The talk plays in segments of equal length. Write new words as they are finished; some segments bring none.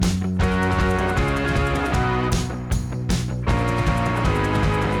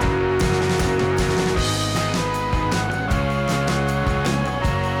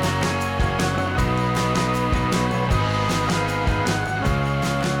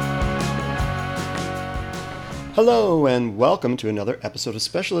Hello, and welcome to another episode of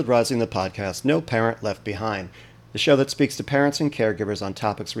Special Advising, the podcast No Parent Left Behind, the show that speaks to parents and caregivers on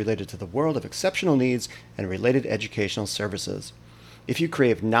topics related to the world of exceptional needs and related educational services. If you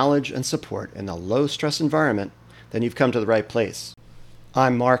crave knowledge and support in a low-stress environment, then you've come to the right place.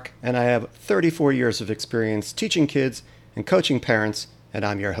 I'm Mark, and I have 34 years of experience teaching kids and coaching parents, and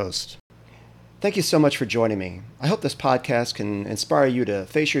I'm your host. Thank you so much for joining me. I hope this podcast can inspire you to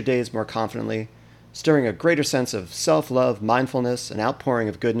face your days more confidently, stirring a greater sense of self-love, mindfulness, and outpouring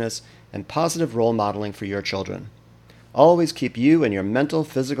of goodness and positive role modeling for your children. Always keep you and your mental,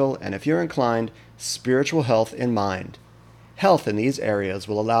 physical, and if you're inclined, spiritual health in mind. Health in these areas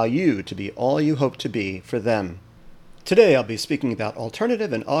will allow you to be all you hope to be for them. Today I'll be speaking about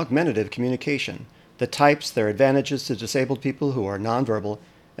alternative and augmentative communication, the types, their advantages to disabled people who are nonverbal,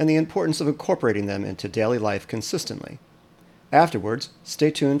 and the importance of incorporating them into daily life consistently. Afterwards, stay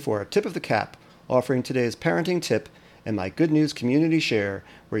tuned for a tip of the cap, offering today's parenting tip and my good news community share,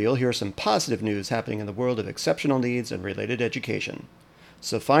 where you'll hear some positive news happening in the world of exceptional needs and related education.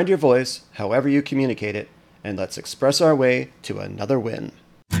 So find your voice, however you communicate it, and let's express our way to another win.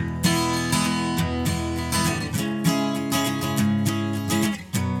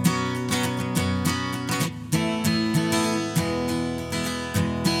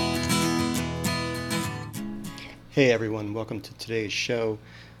 Hey everyone, welcome to today's show.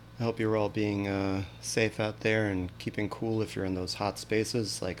 I hope you're all being safe out there and keeping cool if you're in those hot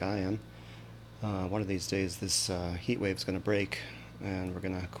spaces like I am. One of these days this heat wave's going to break and we're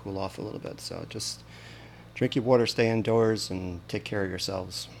going to cool off a little bit. So just drink your water, stay indoors, and take care of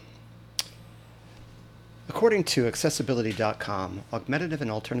yourselves. According to accessibility.com, augmentative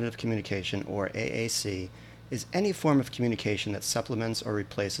and alternative communication, or AAC, is any form of communication that supplements or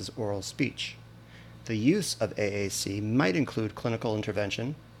replaces oral speech. The use of AAC might include clinical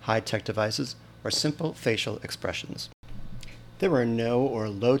intervention, high-tech devices, or simple facial expressions. There are no or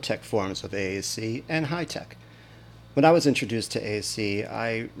low-tech forms of AAC and high-tech. When I was introduced to AAC,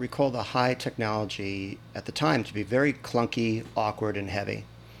 I recall the high technology at the time to be very clunky, awkward, and heavy.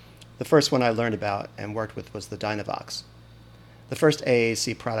 The first one I learned about and worked with was the Dynavox, the first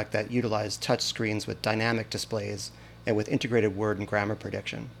AAC product that utilized touch screens with dynamic displays and with integrated word and grammar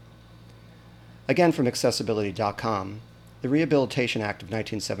prediction. Again, from accessibility.com, the Rehabilitation Act of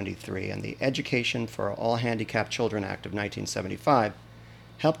 1973 and the Education for All Handicapped Children Act of 1975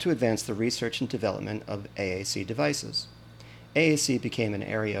 helped to advance the research and development of AAC devices. AAC became an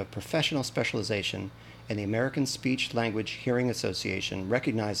area of professional specialization, and the American Speech Language Hearing Association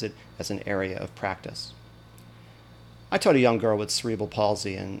recognized it as an area of practice. I taught a young girl with cerebral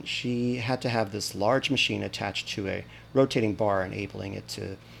palsy, and she had to have this large machine attached to a rotating bar, enabling it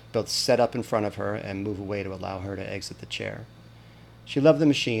to both set up in front of her and move away to allow her to exit the chair. She loved the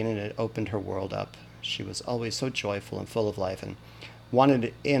machine, and it opened her world up. She was always so joyful and full of life and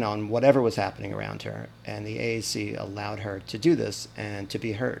wanted in on whatever was happening around her, and the AAC allowed her to do this and to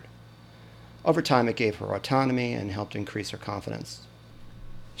be heard. Over time, it gave her autonomy and helped increase her confidence.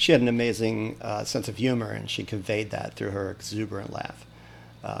 She had an amazing sense of humor, and she conveyed that through her exuberant laugh.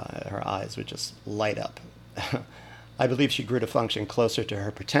 Her eyes would just light up. I believe she grew to function closer to her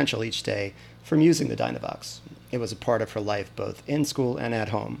potential each day from using the Dynavox. It was a part of her life both in school and at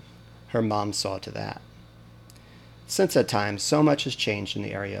home. Her mom saw to that. Since that time, so much has changed in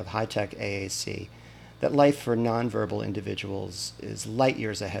the area of high-tech AAC that life for nonverbal individuals is light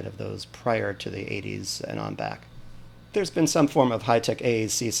years ahead of those prior to the 80s and on back. There's been some form of high-tech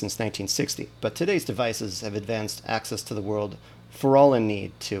AAC since 1960, but today's devices have advanced access to the world for all in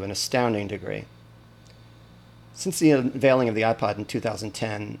need to an astounding degree. Since the unveiling of the iPod in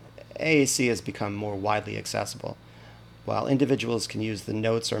 2010, AAC has become more widely accessible. While individuals can use the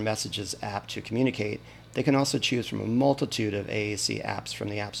Notes or Messages app to communicate, they can also choose from a multitude of AAC apps from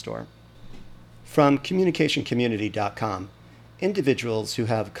the App Store. From communicationcommunity.com, individuals who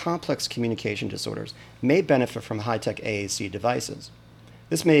have complex communication disorders may benefit from high-tech AAC devices.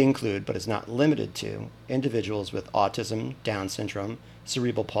 This may include, but is not limited to, individuals with autism, Down syndrome,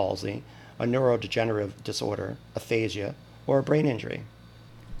 cerebral palsy, a neurodegenerative disorder, aphasia, or a brain injury.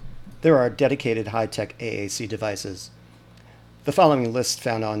 There are dedicated high-tech AAC devices. The following list,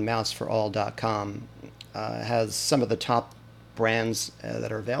 found on mouseforall.com, has some of the top brands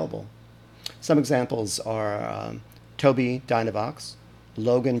that are available. Some examples are Tobii Dynavox,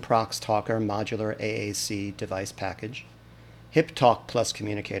 Logan Prox Talker Modular AAC Device Package, HipTalk Plus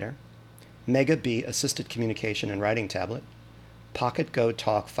Communicator, Mega B Assisted Communication and Writing Tablet, Pocket Go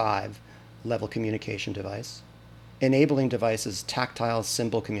Talk 5 Level Communication Device, Enabling Devices Tactile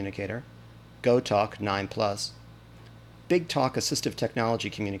Symbol Communicator, Go Talk 9 Plus, Big Talk Assistive Technology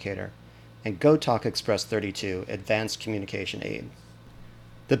Communicator, and GoTalk Express 32 Advanced Communication Aid.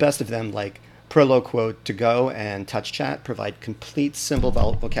 The best of them, like Proloquo To Go and Touch Chat, provide complete symbol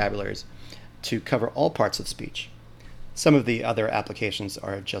vocabularies to cover all parts of speech. Some of the other applications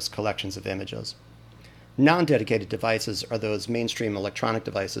are just collections of images. Non-dedicated devices are those mainstream electronic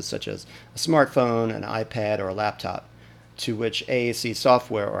devices such as a smartphone, an iPad, or a laptop, to which AAC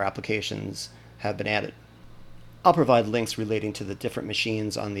software or applications have been added. I'll provide links relating to the different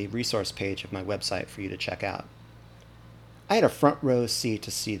machines on the resource page of my website for you to check out. I had a front row seat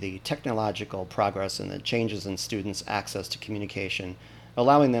to see the technological progress and the changes in students' access to communication,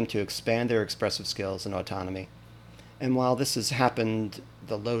 allowing them to expand their expressive skills and autonomy. And while this has happened,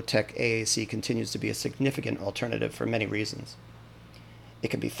 the low-tech AAC continues to be a significant alternative for many reasons. It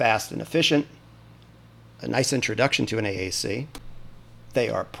can be fast and efficient, a nice introduction to an AAC. They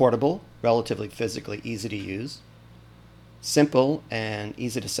are portable, relatively physically easy to use, simple and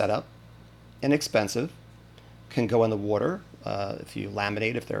easy to set up, inexpensive, can go in the water. If you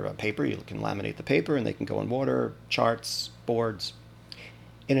laminate, if they're a paper, you can laminate the paper and they can go in water, charts, boards.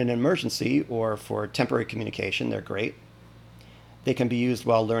 In an emergency or for temporary communication, they're great. They can be used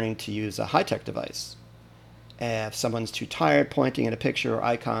while learning to use a high-tech device. If someone's too tired pointing at a picture or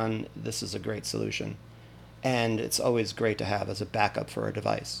icon, this is a great solution. And it's always great to have as a backup for a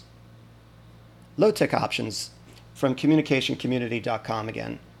device. Low-tech options from communicationcommunity.com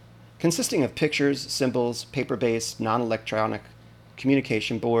again, consisting of pictures, symbols, paper-based, non-electronic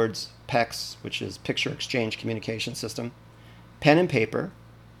communication boards, PEX, which is Picture Exchange Communication System, pen and paper,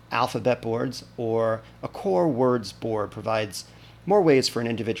 alphabet boards, or a core words board provides more ways for an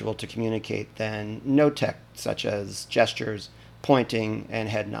individual to communicate than no tech, such as gestures, pointing, and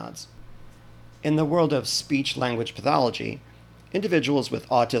head nods. In the world of speech-language pathology, individuals with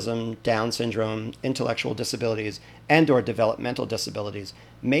autism, Down syndrome, intellectual disabilities, and/or developmental disabilities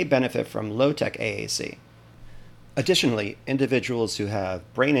may benefit from low-tech AAC. Additionally, individuals who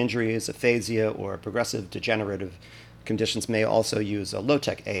have brain injuries, aphasia, or progressive degenerative conditions may also use a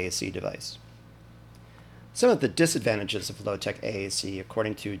low-tech AAC device. Some of the disadvantages of low-tech AAC,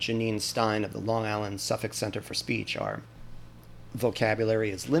 according to Janine Stein of the Long Island Suffolk Center for Speech, are: vocabulary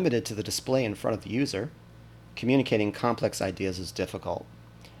is limited to the display in front of the user. Communicating complex ideas is difficult.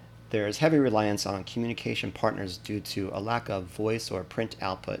 There is heavy reliance on communication partners due to a lack of voice or print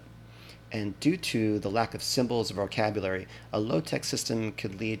output. And due to the lack of symbols or vocabulary, a low-tech system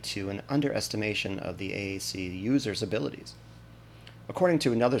could lead to an underestimation of the AAC user's abilities. According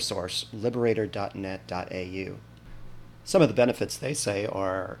to another source, liberator.net.au, some of the benefits they say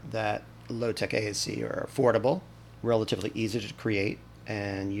are that low-tech AAC are affordable, relatively easy to create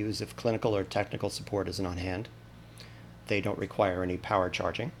and use if clinical or technical support isn't on hand. They don't require any power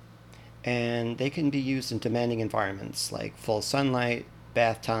charging. And they can be used in demanding environments like full sunlight,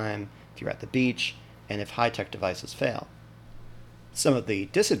 bath time, if you're at the beach, and if high-tech devices fail. Some of the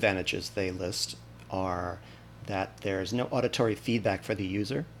disadvantages they list are that there's no auditory feedback for the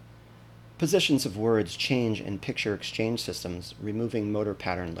user. Positions of words change in picture exchange systems, removing motor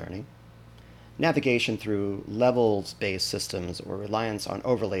pattern learning. Navigation through levels-based systems or reliance on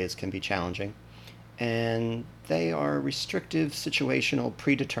overlays can be challenging, and they are restrictive, situational,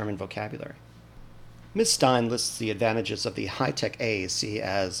 predetermined vocabulary. Ms. Stein lists the advantages of the high-tech AAC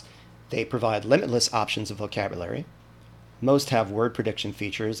as they provide limitless options of vocabulary. Most have word prediction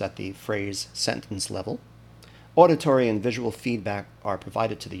features at the phrase sentence level. Auditory and visual feedback are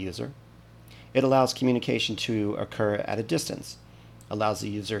provided to the user. It allows communication to occur at a distance, allows the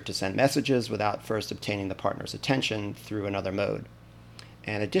user to send messages without first obtaining the partner's attention through another mode.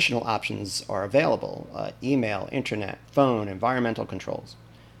 And additional options are available: email, internet, phone, environmental controls.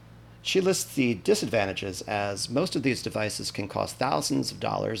 She lists the disadvantages as most of these devices can cost thousands of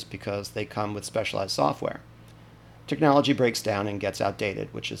dollars because they come with specialized software. Technology breaks down and gets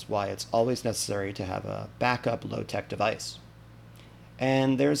outdated, which is why it's always necessary to have a backup low-tech device.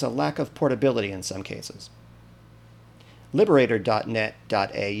 And there's a lack of portability in some cases.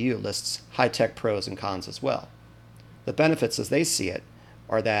 Liberator.net.au lists high-tech pros and cons as well. The benefits as they see it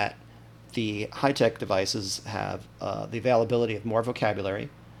are that the high-tech devices have the availability of more vocabulary.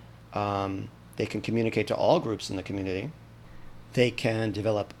 They can communicate to all groups in the community. They can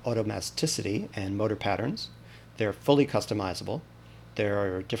develop automaticity and motor patterns. They're fully customizable. There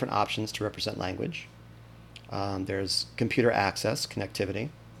are different options to represent language. There's computer access, connectivity,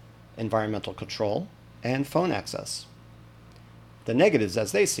 environmental control, and phone access. The negatives,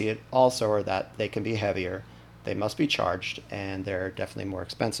 as they see it, also are that they can be heavier, they must be charged, and they're definitely more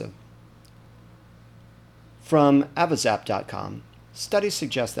expensive. From avazap.com, studies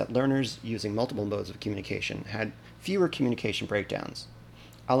suggest that learners using multiple modes of communication had fewer communication breakdowns.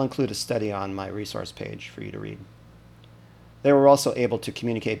 I'll include a study on my resource page for you to read. They were also able to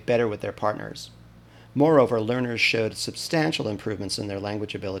communicate better with their partners. Moreover, learners showed substantial improvements in their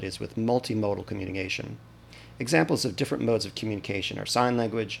language abilities with multimodal communication. Examples of different modes of communication are sign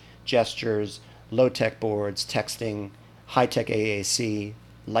language, gestures, low-tech boards, texting, high-tech AAC,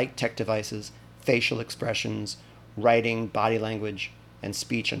 light-tech devices, facial expressions, writing, body language, and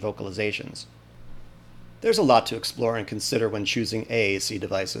speech and vocalizations. There's a lot to explore and consider when choosing AAC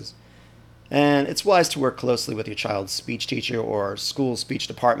devices, and it's wise to work closely with your child's speech teacher or school speech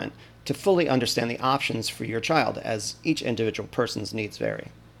department to fully understand the options for your child, as each individual person's needs vary.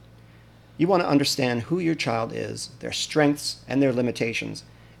 You want to understand who your child is, their strengths and their limitations,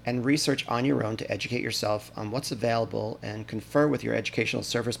 and research on your own to educate yourself on what's available and confer with your educational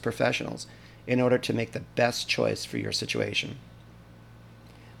service professionals in order to make the best choice for your situation.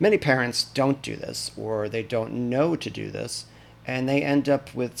 Many parents don't do this, or they don't know to do this, and they end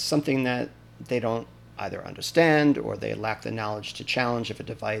up with something that they don't either understand or they lack the knowledge to challenge if a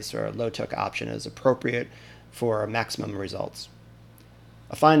device or a low-tech option is appropriate for maximum results.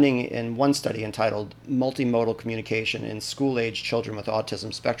 A finding in one study entitled Multimodal Communication in School-Age Children with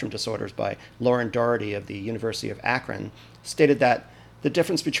Autism Spectrum Disorders by Lauren Doherty of the University of Akron stated that the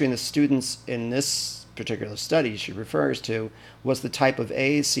difference between the students in this particular study she refers to was the type of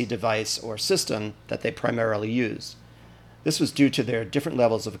AAC device or system that they primarily used. This was due to their different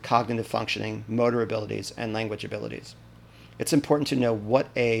levels of cognitive functioning, motor abilities, and language abilities. It's important to know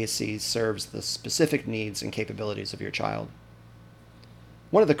what AAC serves the specific needs and capabilities of your child.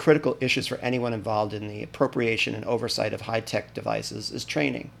 One of the critical issues for anyone involved in the appropriation and oversight of high-tech devices is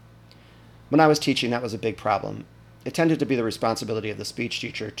training. When I was teaching, that was a big problem. It tended to be the responsibility of the speech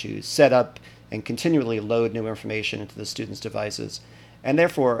teacher to set up and continually load new information into the students' devices, and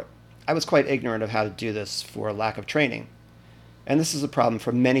therefore I was quite ignorant of how to do this for lack of training. And this is a problem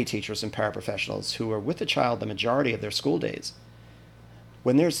for many teachers and paraprofessionals who are with the child the majority of their school days.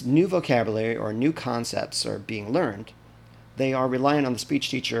 When there's new vocabulary or new concepts are being learned, they are reliant on the speech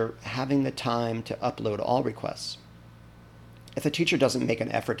teacher having the time to upload all requests. If the teacher doesn't make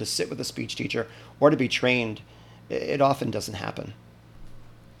an effort to sit with the speech teacher or to be trained, it often doesn't happen.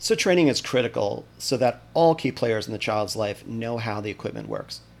 So training is critical so that all key players in the child's life know how the equipment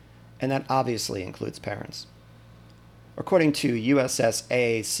works, and that obviously includes parents. According to USS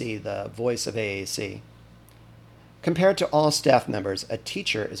AAC, the voice of AAC, compared to all staff members, a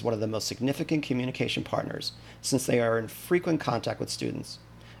teacher is one of the most significant communication partners since they are in frequent contact with students.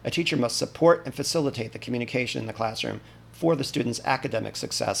 A teacher must support and facilitate the communication in the classroom for the student's academic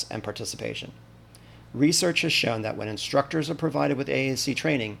success and participation. Research has shown that when instructors are provided with AAC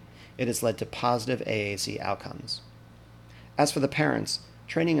training, it has led to positive AAC outcomes. As for the parents,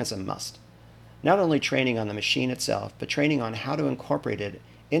 training is a must. Not only training on the machine itself, but training on how to incorporate it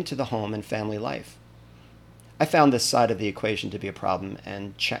into the home and family life. I found this side of the equation to be a problem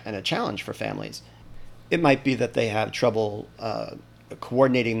and a challenge for families. It might be that they have trouble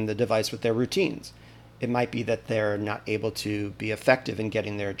coordinating the device with their routines. It might be that they're not able to be effective in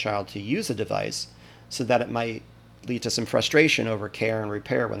getting their child to use a device, so that it might lead to some frustration over care and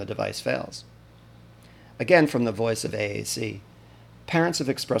repair when the device fails. Again, from the voice of AAC, parents have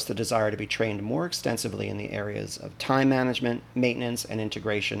expressed the desire to be trained more extensively in the areas of time management, maintenance, and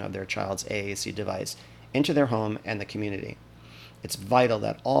integration of their child's AAC device into their home and the community. It's vital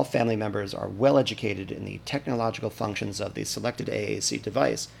that all family members are well educated in the technological functions of the selected AAC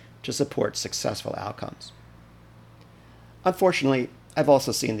device to support successful outcomes. Unfortunately, I've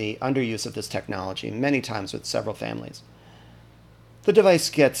also seen the underuse of this technology many times with several families. The device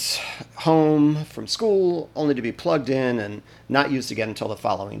gets home from school only to be plugged in and not used again until the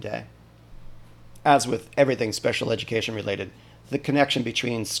following day. As with everything special education related, the connection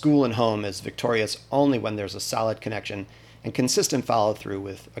between school and home is victorious only when there's a solid connection and consistent follow-through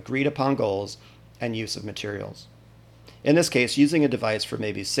with agreed upon goals and use of materials. In this case, using a device for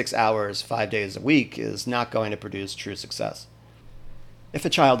maybe 6 hours, 5 days a week is not going to produce true success. If a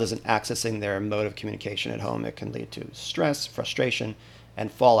child isn't accessing their mode of communication at home, it can lead to stress, frustration,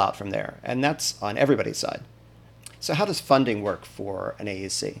 and fallout from there, and that's on everybody's side. So how does funding work for an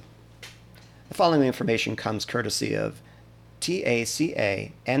AAC? The following information comes courtesy of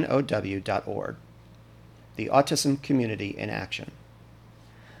tacanow.org, the Autism Community in Action.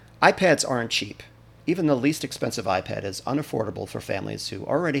 iPads aren't cheap. Even the least expensive iPad is unaffordable for families who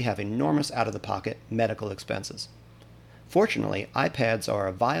already have enormous out-of-the-pocket medical expenses. Fortunately, iPads are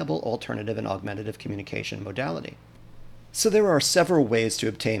a viable alternative and augmentative communication modality. So there are several ways to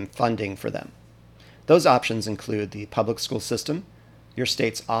obtain funding for them. Those options include the public school system, your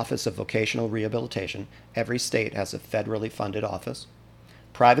state's Office of Vocational Rehabilitation. Every state has a federally funded office.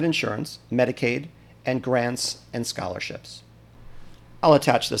 private insurance, Medicaid, and grants and scholarships. I'll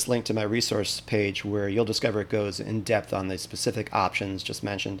attach this link to my resource page where you'll discover it goes in depth on the specific options just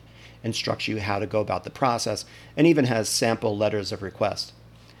mentioned, instructs you how to go about the process, and even has sample letters of request.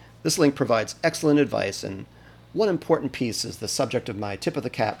 This link provides excellent advice, and one important piece is the subject of my tip of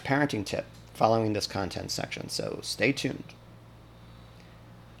the cap parenting tip following this content section, so stay tuned.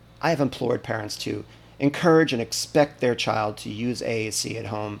 I have implored parents to encourage and expect their child to use AAC at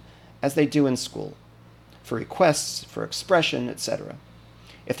home as they do in school, for requests, for expression, etc.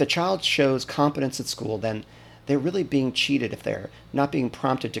 If the child shows competence at school, then they're really being cheated if they're not being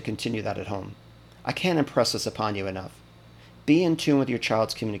prompted to continue that at home. I can't impress this upon you enough. Be in tune with your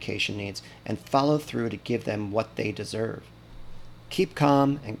child's communication needs and follow through to give them what they deserve. Keep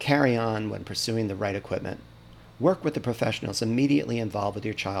calm and carry on when pursuing the right equipment. Work with the professionals immediately involved with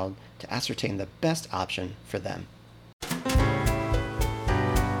your child to ascertain the best option for them.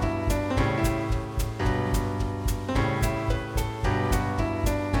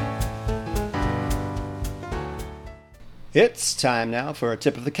 It's time now for a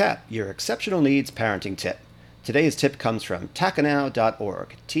tip of the cap, your exceptional needs parenting tip. Today's tip comes from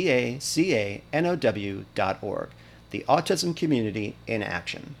tacanow.org, TACANOW.org, the Autism Community in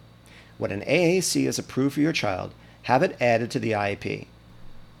Action. When an AAC is approved for your child, have it added to the IEP.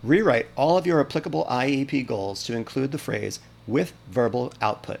 Rewrite all of your applicable IEP goals to include the phrase with verbal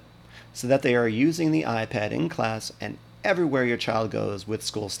output, so that they are using the iPad in class and everywhere your child goes with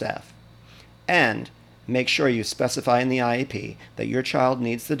school staff. And make sure you specify in the IEP that your child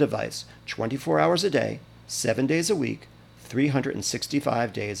needs the device 24 hours a day, 7 days a week,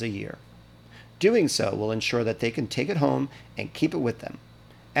 365 days a year. Doing so will ensure that they can take it home and keep it with them.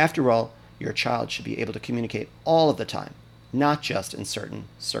 After all, your child should be able to communicate all of the time, not just in certain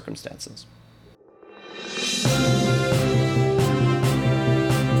circumstances.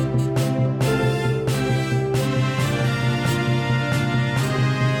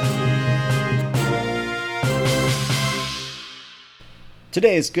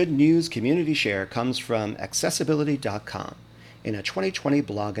 Today's Good News Community Share comes from Accessibility.com in a 2020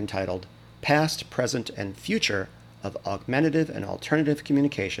 blog entitled Past, Present, and Future of Augmentative and Alternative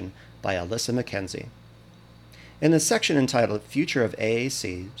Communication by Alyssa McKenzie. In the section entitled Future of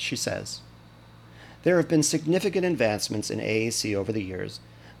AAC, she says, there have been significant advancements in AAC over the years,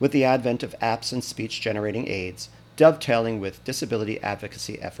 with the advent of apps and speech-generating aids dovetailing with disability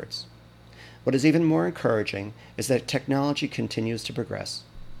advocacy efforts. What is even more encouraging is that technology continues to progress.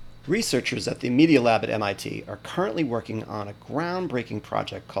 Researchers at the Media Lab at MIT are currently working on a groundbreaking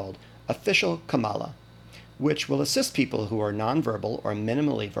project called Official Kamala, which will assist people who are nonverbal or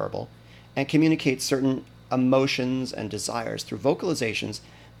minimally verbal and communicate certain emotions and desires through vocalizations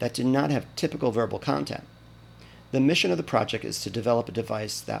that do not have typical verbal content. The mission of the project is to develop a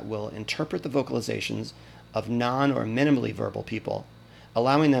device that will interpret the vocalizations of non- or minimally verbal people,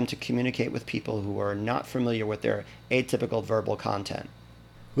 allowing them to communicate with people who are not familiar with their atypical verbal content.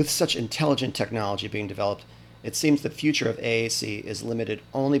 With such intelligent technology being developed, it seems the future of AAC is limited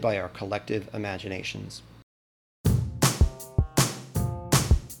only by our collective imaginations.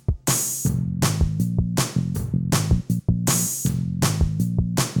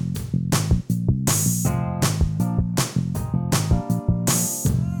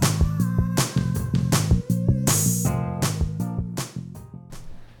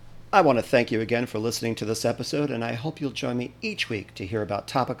 I want to thank you again for listening to this episode, and I hope you'll join me each week to hear about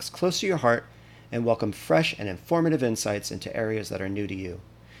topics close to your heart and welcome fresh and informative insights into areas that are new to you.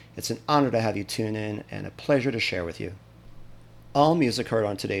 It's an honor to have you tune in and a pleasure to share with you. All music heard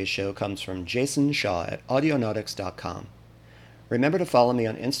on today's show comes from Jason Shaw at audionautics.com. Remember to follow me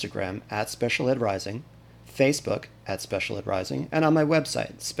on Instagram at SpecialEdRising, Facebook at SpecialEdRising, and on my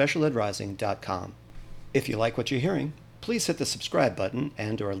website, SpecialEdRising.com. If you like what you're hearing, please hit the subscribe button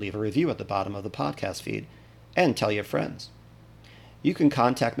and or leave a review at the bottom of the podcast feed, and tell your friends. You can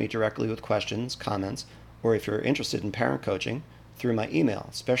contact me directly with questions, comments, or if you're interested in parent coaching, through my email,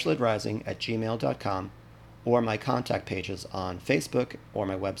 specialedrising@gmail.com, or my contact pages on Facebook or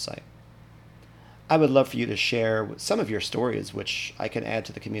my website. I would love for you to share some of your stories, which I can add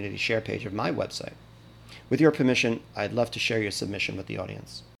to the community share page of my website. With your permission, I'd love to share your submission with the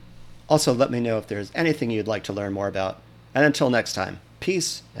audience. Also, let me know if there's anything you'd like to learn more about. And until next time,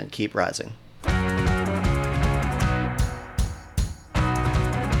 peace and keep rising.